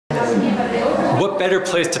what better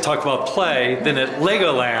place to talk about play than at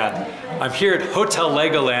Legoland? I'm here at Hotel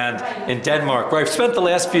Legoland in Denmark, where I've spent the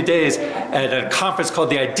last few days at a conference called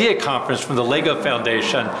the IDEA Conference from the LEGO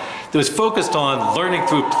Foundation that was focused on learning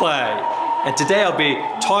through play. And today I'll be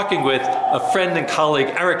talking with a friend and colleague,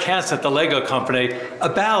 Erik Hansen at the LEGO company,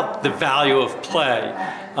 about the value of play.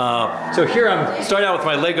 So here I'm starting out with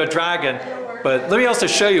my LEGO Dragon, but let me also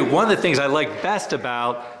show you one of the things I like best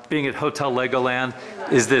about being at Hotel Legoland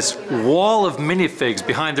is this wall of minifigs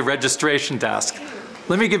behind the registration desk.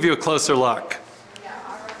 Let me give you a closer look.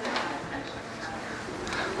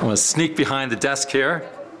 I'm going to sneak behind the desk here.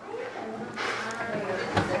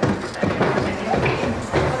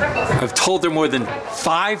 I've told there are more than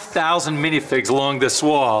 5,000 minifigs along this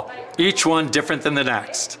wall, each one different than the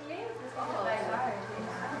next.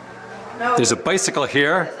 There's a bicycle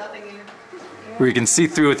here where you can see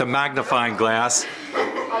through with a magnifying glass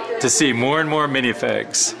to see more and more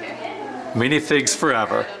minifigs. Minifigs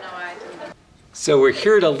forever. So we're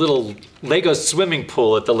here at a little LEGO swimming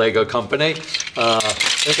pool at the LEGO company.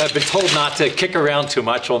 I've been told not to kick around too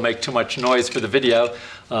much. It'll make too much noise for the video.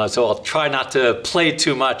 So I'll try not to play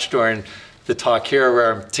too much during the talk here,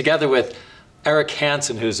 where I'm together with Erik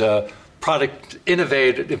Hansen, who's a product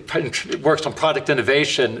innovator, works on product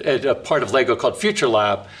innovation at a part of LEGO called Future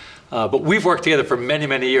Lab. But we've worked together for many,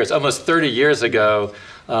 many years. Almost 30 years ago,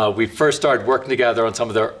 we first started working together on some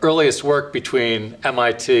of the earliest work between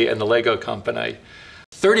MIT and the LEGO company.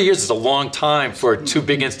 30 years is a long time for two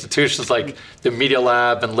big institutions like the Media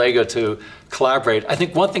Lab and LEGO to collaborate. I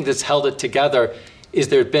think one thing that's held it together is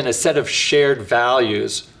there's been a set of shared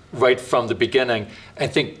values right from the beginning. I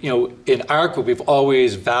think, in our group, we've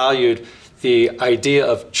always valued the idea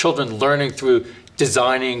of children learning through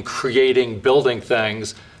designing, creating, building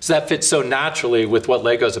things. So that fits so naturally with what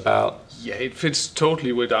LEGO's about. Yeah, it fits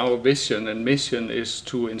totally with our vision, and mission is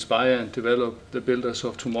to inspire and develop the builders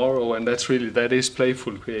of tomorrow, and that is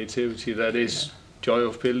playful creativity, that is joy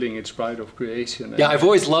of building, it's pride of creation. Yeah, I've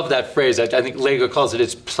always loved that phrase. I think LEGO calls it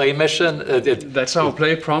its play mission. That's our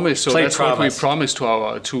play promise. So that's what we promise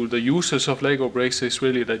to the users of LEGO bricks, is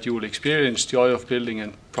really that you will experience joy of building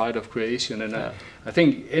and pride of creation. And I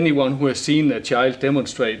think anyone who has seen a child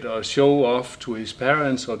demonstrate or show off to his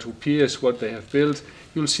parents or to peers what they have built,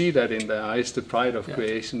 you'll see that in their eyes, the pride of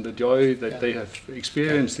creation, the joy that they have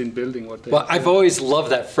experienced in building what they have built. I've always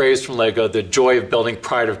loved that phrase from LEGO, the joy of building,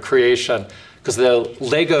 pride of creation. Because the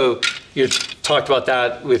LEGO, you talked about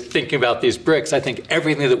that with thinking about these bricks. I think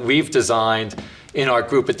everything that we've designed in our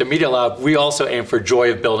group at the Media Lab, we also aim for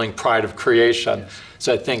joy of building, pride of creation. Yes.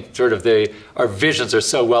 So I think sort of our visions are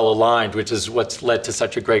so well aligned, which is what's led to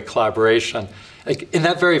such a great collaboration. Like in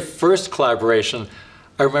that very first collaboration,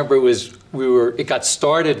 I remember it got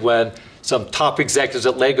started when some top executives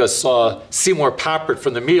at LEGO saw Seymour Papert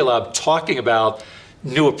from the Media Lab talking about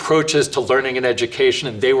new approaches to learning and education,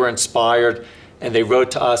 and they were inspired, and they wrote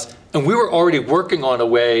to us. And we were already working on a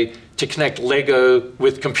way to connect LEGO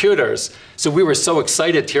with computers. So we were so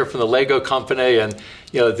excited to hear from the LEGO company, and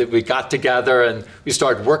that we got together and we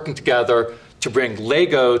started working together to bring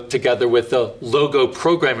LEGO together with the Logo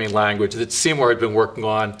programming language that Seymour had been working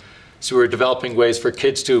on. So we were developing ways for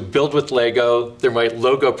kids to build with LEGO, then write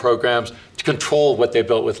Logo programs to control what they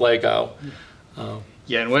built with LEGO.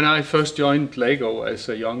 Yeah, and when I first joined LEGO as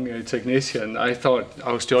a young technician, I thought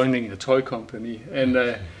I was joining a toy company.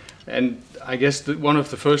 And I guess one of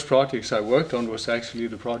the first projects I worked on was actually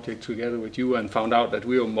the project together with you, and found out that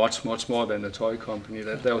we were much, much more than a toy company,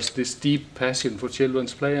 that there was this deep passion for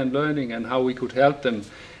children's play and learning and how we could help them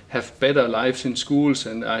have better lives in schools.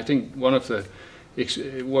 And I think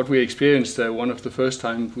what we experienced one of the first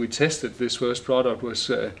time we tested this first product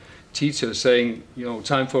was teachers saying,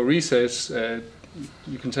 time for recess,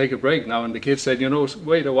 you can take a break now, and the kids said,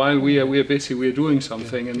 wait a while, we are busy, we are doing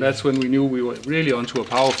something, and that's when we knew we were really onto a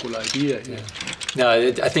powerful idea here. No,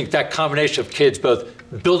 I think that combination of kids both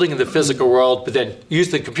building in the physical world, but then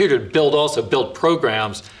use the computer to build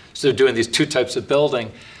programs, so they're doing these two types of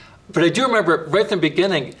building. But I do remember right from the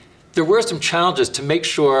beginning, there were some challenges to make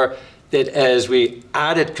sure that as we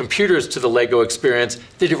added computers to the LEGO experience,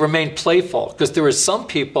 that it remained playful, because there were some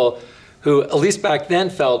people who, at least back then,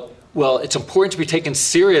 felt, well, it's important to be taken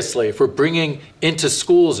seriously. If we're bringing into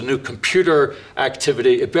schools a new computer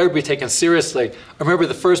activity, it better be taken seriously. I remember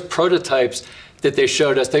the first prototypes that they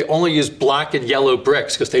showed us, they only used black and yellow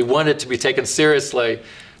bricks because they wanted it to be taken seriously.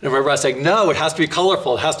 And I remember us saying, no, it has to be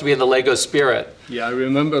colorful. It has to be in the LEGO spirit. Yeah, I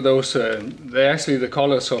remember those. They're actually the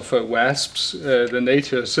colors of wasps, the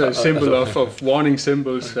nature's symbol of warning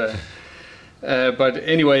symbols. But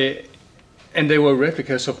anyway, and they were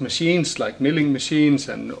replicas of machines like milling machines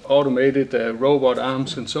and automated robot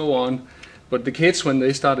arms and so on. But the kids, when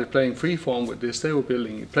they started playing freeform with this, they were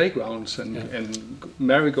building playgrounds and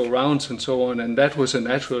merry-go-rounds and so on, and that was a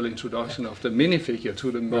natural introduction of the minifigure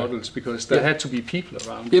to the models, because there had to be people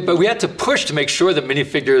around. Yeah, but we had to push to make sure that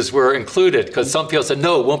minifigures were included, because some people said,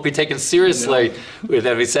 no, it won't be taken seriously. No.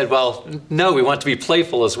 Then we said, well, no, we want to be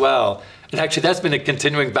playful as well. And actually, that's been a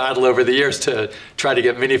continuing battle over the years to try to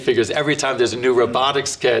get minifigures. Every time there's a new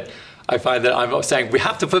robotics kit, I find that I'm saying we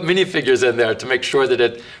have to put minifigures in there to make sure that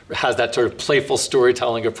it has that sort of playful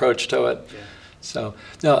storytelling approach to it. Yeah. So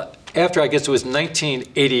now, after I guess it was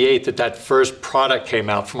 1988 that first product came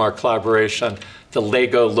out from our collaboration, the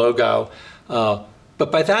LEGO logo.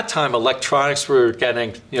 But by that time, electronics were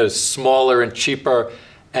getting smaller and cheaper,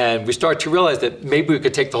 and we started to realize that maybe we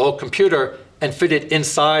could take the whole computer and fit it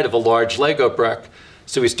inside of a large Lego brick.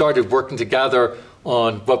 So we started working together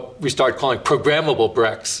on what we started calling programmable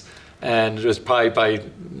bricks. And it was probably by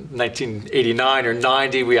 1989 or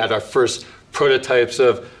 90, we had our first prototypes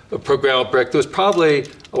of a programmable brick. There was probably,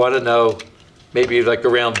 I don't know, maybe like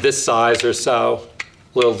around this size or so.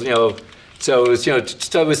 Little, so it was,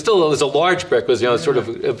 it was a large brick. It was, sort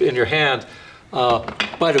of in your hand.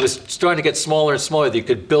 But it was starting to get smaller and smaller. That you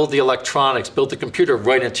could build the electronics, build the computer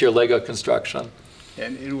right into your Lego construction.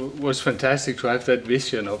 And it was fantastic to have that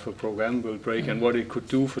vision of a programmable brick and what it could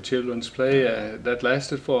do for children's play. That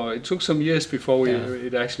lasted it took some years before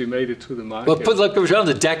it actually made it to the market. Well, it was around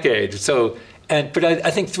a decade. So, but I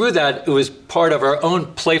think through that, it was part of our own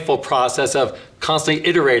playful process of constantly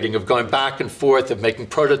iterating, of going back and forth, of making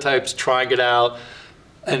prototypes, trying it out.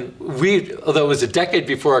 And although it was a decade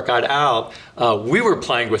before it got out, we were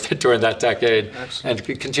playing with it during that decade.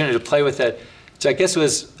 Absolutely. And continued to play with it. So I guess it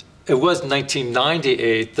was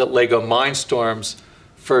 1998 that LEGO Mindstorms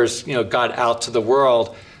first, got out to the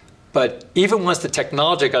world. But even once the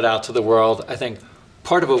technology got out to the world, I think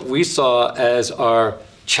part of what we saw as our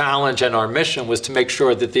challenge and our mission was to make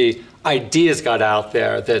sure that the ideas got out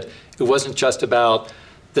there, that it wasn't just about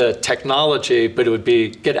the technology, but it would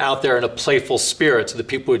get out there in a playful spirit so that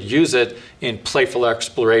people would use it in playful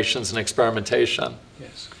explorations and experimentation.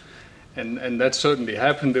 Yes. And that certainly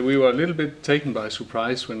happened. We were a little bit taken by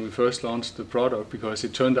surprise when we first launched the product, because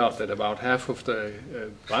it turned out that about half of the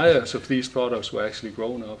buyers of these products were actually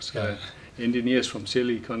grown-ups, engineers from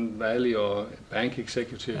Silicon Valley or bank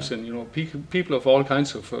executives, and people of all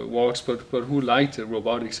kinds of walks, but who liked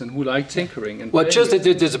robotics and who liked tinkering. And just that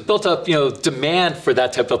there's a built-up demand for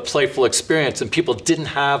that type of playful experience, and people didn't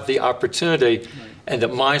have the opportunity, and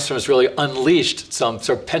that Mindstorms really unleashed some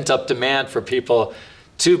sort of pent-up demand for people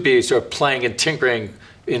to be sort of playing and tinkering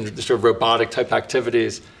in sort of robotic type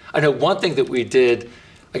activities. I know one thing that we did,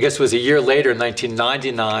 I guess it was a year later in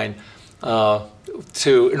 1999,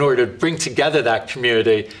 in order to bring together that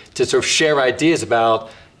community to sort of share ideas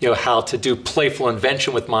about how to do playful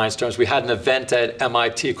invention with Mindstorms. We had an event at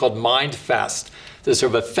MIT called MindFest. There's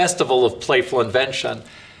sort of a festival of playful invention.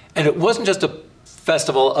 And it wasn't just a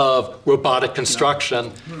festival of robotic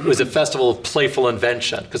construction, it was a festival of playful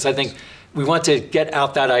invention. Because I think we want to get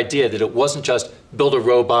out that idea that it wasn't just build a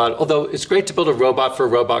robot, although it's great to build a robot for a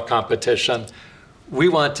robot competition. We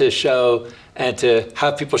want to show and to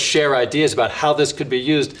have people share ideas about how this could be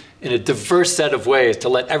used in a diverse set of ways to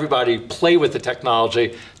let everybody play with the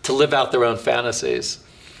technology to live out their own fantasies.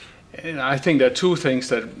 And I think there are two things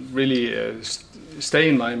that really stay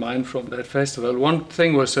in my mind from that festival. One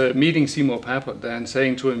thing was meeting Seymour Papert and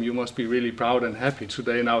saying to him, you must be really proud and happy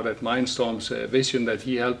today now that Mindstorm's vision that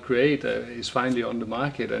he helped create is finally on the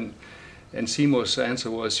market. And Seymour's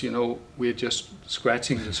answer was, we're just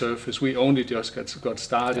scratching the surface. We only just got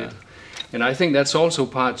started. Yeah. And I think that's also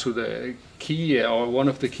part to the key, or one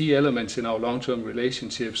of the key elements in our long-term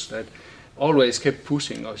relationships that always kept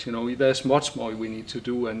pushing us. There's much more we need to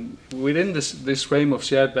do, and within this frame of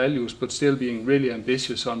shared values, but still being really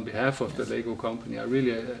ambitious on behalf of the LEGO company.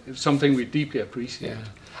 It's something we deeply appreciate.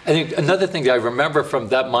 Yeah. I think another thing that I remember from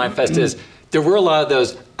that Mindfest is there were a lot of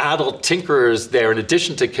those adult tinkerers there in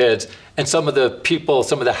addition to kids, and some of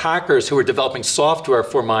the hackers who were developing software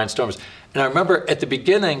for Mindstorms. And I remember at the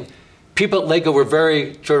beginning, people at LEGO were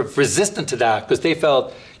very sort of resistant to that, because they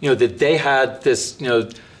felt that they had this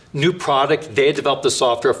new product, they had developed the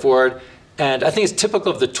software for it. And I think it's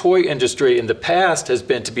typical of the toy industry in the past has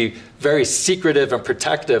been to be very secretive and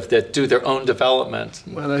protective, that do their own development.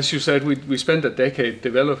 Well, as you said, we spent a decade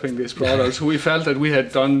developing this product, so we felt that we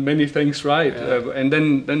had done many things right. Yeah. And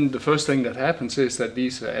then the first thing that happens is that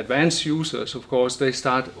these advanced users, of course, they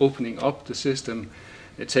start opening up the system,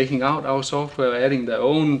 taking out our software, adding their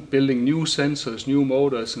own, building new sensors, new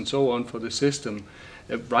motors, and so on for the system,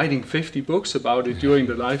 writing 50 books about it during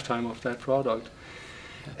the lifetime of that product.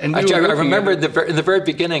 And actually, I remember in the very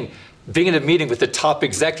beginning, being in a meeting with the top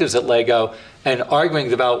executives at LEGO and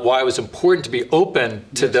arguing about why it was important to be open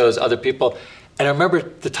to those other people. And I remember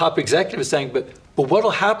the top executive saying, but what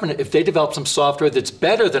will happen if they develop some software that's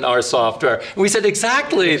better than our software? And we said,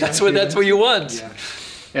 exactly. That's what you want. Yeah.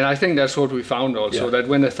 And I think that's what we found also, that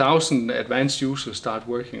when 1,000 advanced users start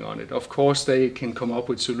working on it, of course they can come up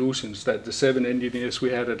with solutions that the 7 engineers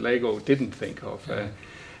we had at LEGO didn't think of.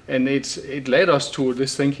 And it led us to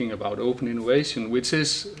this thinking about open innovation, which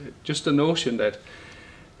is just the notion that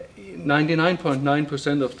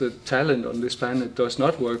 99.9% of the talent on this planet does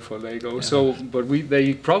not work for LEGO. So, but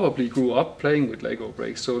they probably grew up playing with LEGO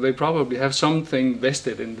bricks, so they probably have something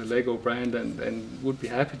vested in the LEGO brand and would be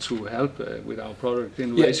happy to help with our product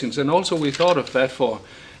innovations. And also we thought of that for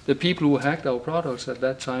the people who hacked our products at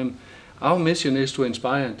that time. Our mission is to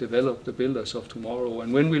inspire and develop the builders of tomorrow.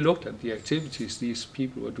 And when we looked at the activities these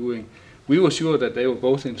people were doing, we were sure that they were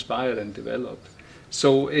both inspired and developed.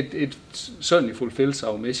 So it certainly fulfills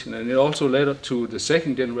our mission, and it also led up to the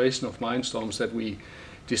second generation of Mindstorms that we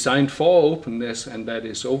designed for openness, and that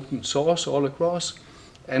is open source all across,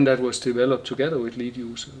 and that was developed together with lead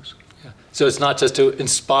users. Yeah. So it's not just to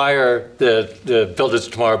inspire the builders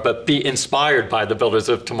of tomorrow, but be inspired by the builders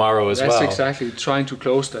of tomorrow as well. That's exactly, trying to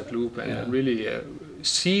close that loop and really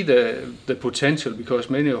see the potential, because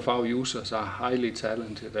many of our users are highly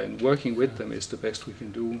talented, and working with them is the best we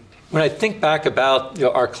can do. When I think back about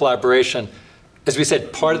our collaboration, as we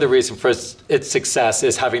said, part of the reason for its success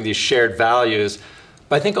is having these shared values,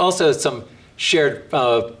 but I think also some shared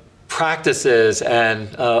practices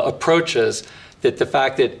and approaches, that the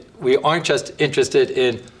fact that we aren't just interested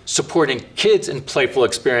in supporting kids in playful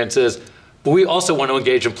experiences, but we also want to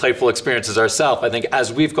engage in playful experiences ourselves. I think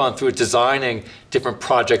as we've gone through designing different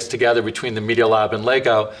projects together between the Media Lab and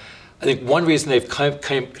LEGO, I think one reason they've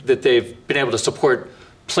been able to support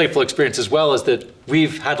playful experience as well is that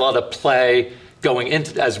we've had a lot of play going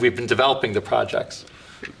into as we've been developing the projects.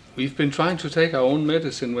 We've been trying to take our own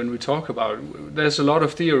medicine when we talk about it. There's a lot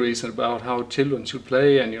of theories about how children should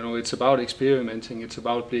play, and it's about experimenting, it's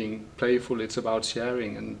about being playful, it's about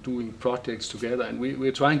sharing and doing projects together, and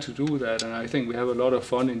we're trying to do that, and I think we have a lot of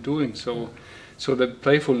fun in doing so. So the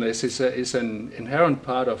playfulness is an inherent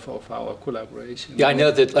part of our collaboration. Yeah, I know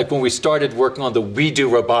that like when we started working on the We Do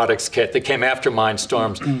Robotics kit that came after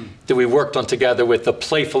Mindstorms, that we worked on together with the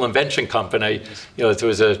Playful Invention Company. There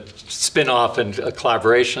was a spin-off and a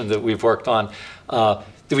collaboration that we've worked on. That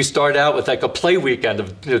we started out with like a play weekend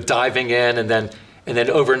of diving in, and then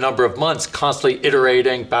over a number of months constantly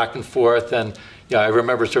iterating back and forth. And I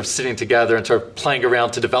remember sort of sitting together and sort of playing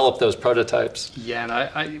around to develop those prototypes. Yeah,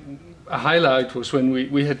 and a highlight was when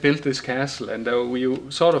we had built this castle, and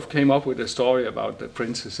we sort of came up with a story about the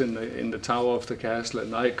princess in the tower of the castle at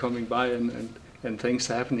night coming by and things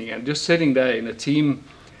happening, and just sitting there in a team,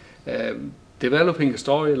 developing a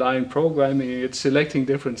storyline, programming it, selecting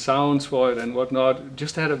different sounds for it and whatnot.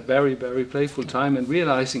 Just had a very, very playful time, and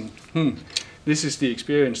realizing, this is the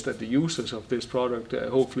experience that the users of this product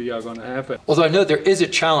hopefully are going to have. Although I know there is a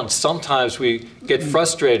challenge. Sometimes we get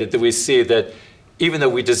frustrated that we see that even though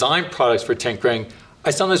we design products for tinkering,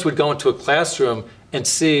 I sometimes would go into a classroom and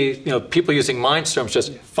see people using Mindstorms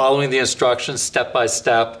just following the instructions step by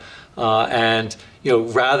step, and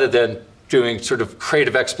rather than doing sort of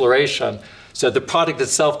creative exploration. So the product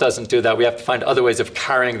itself doesn't do that. We have to find other ways of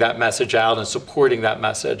carrying that message out and supporting that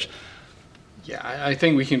message. Yeah, I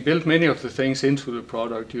think we can build many of the things into the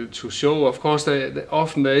product to show, of course,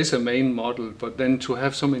 often there is a main model, but then to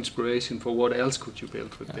have some inspiration for what else could you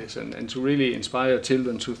build with this, and to really inspire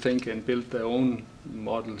children to think and build their own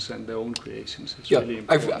models and their own creations is really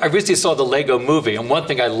important. I recently saw the LEGO movie, and one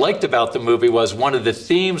thing I liked about the movie was one of the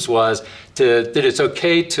themes was that it's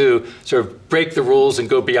okay to sort of break the rules and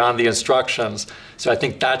go beyond the instructions. So I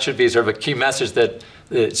think that should be sort of a key message, that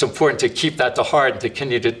it's important to keep that to heart and to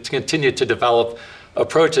continue to develop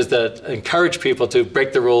approaches that encourage people to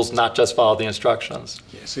break the rules, not just follow the instructions.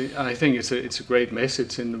 Yes, I think it's a great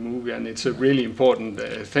message in the movie, and it's a really important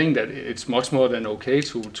thing that it's much more than okay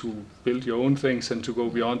to build your own things and to go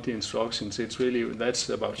beyond the instructions. It's really, that's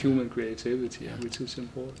about human creativity, which is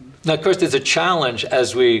important. Now, of course, there's a challenge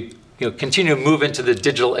as we continue to move into the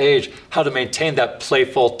digital age, how to maintain that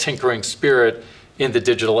playful tinkering spirit in the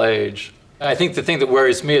digital age. I think the thing that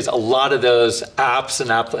worries me is a lot of those apps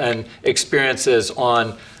and experiences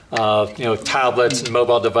on tablets and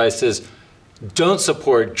mobile devices don't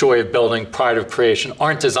support joy of building, pride of creation,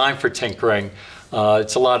 aren't designed for tinkering.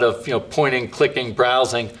 It's a lot of pointing, clicking,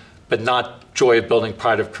 browsing, but not joy of building,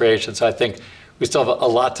 pride of creation. So I think we still have a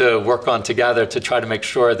lot to work on together to try to make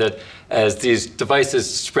sure that as these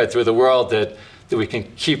devices spread through the world, that that we can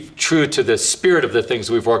keep true to the spirit of the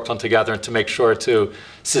things we've worked on together and to make sure to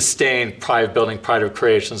sustain pride building, pride of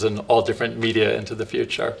creations and all different media into the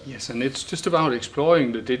future. Yes, and it's just about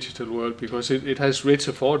exploring the digital world because it has rich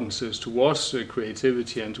affordances towards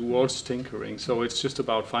creativity and towards tinkering. So it's just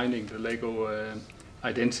about finding the LEGO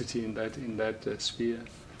identity in that sphere.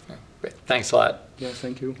 Great. Thanks a lot. Yeah,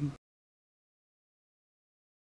 thank you.